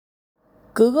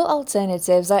Google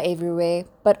alternatives are everywhere,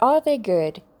 but are they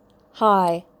good?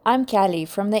 Hi, I'm Callie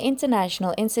from the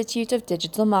International Institute of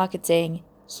Digital Marketing.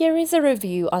 Here is a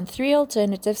review on 3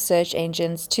 alternative search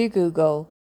engines to Google.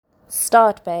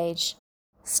 Startpage.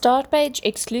 Startpage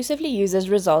exclusively uses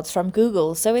results from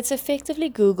Google, so it's effectively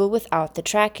Google without the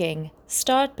tracking.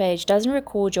 Startpage doesn't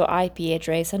record your IP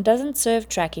address and doesn't serve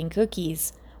tracking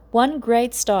cookies. One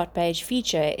great Startpage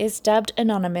feature is dubbed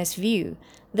Anonymous View.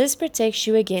 This protects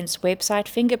you against website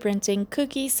fingerprinting,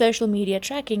 cookies, social media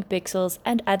tracking pixels,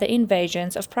 and other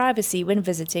invasions of privacy when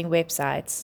visiting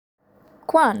websites.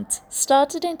 Qwant.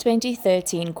 Started in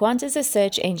 2013, Qwant is a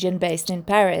search engine based in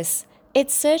Paris.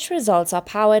 Its search results are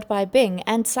powered by Bing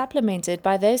and supplemented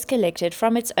by those collected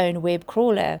from its own web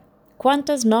crawler. Qwant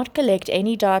does not collect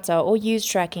any data or use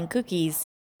tracking cookies.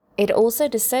 It also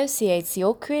dissociates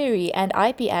your query and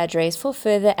IP address for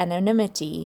further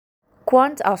anonymity.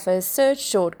 Qwant offers search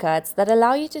shortcuts that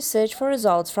allow you to search for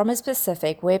results from a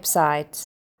specific website.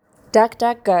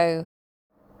 DuckDuckGo.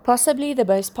 Possibly the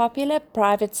most popular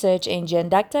private search engine,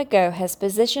 DuckDuckGo has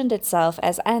positioned itself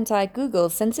as anti-Google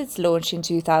since its launch in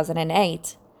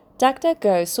 2008.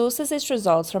 DuckDuckGo sources its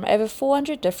results from over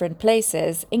 400 different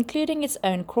places, including its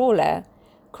own crawler,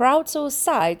 crowdsourced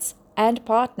sites, and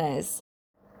partners.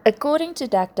 According to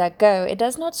DuckDuckGo, it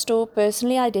does not store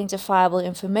personally identifiable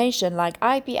information like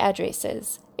IP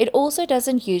addresses. It also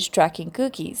doesn't use tracking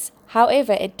cookies.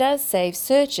 However, it does save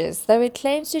searches, though it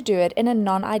claims to do it in a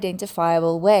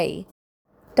non-identifiable way.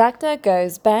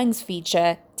 DuckDuckGo's Bangs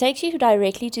feature takes you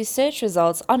directly to search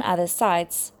results on other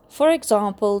sites. For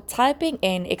example, typing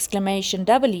in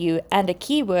 !W and a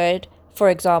keyword, for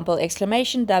example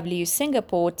 !W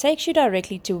Singapore, takes you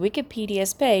directly to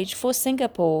Wikipedia's page for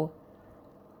Singapore.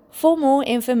 For more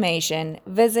information,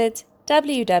 visit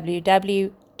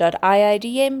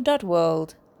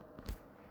www.iidm.world.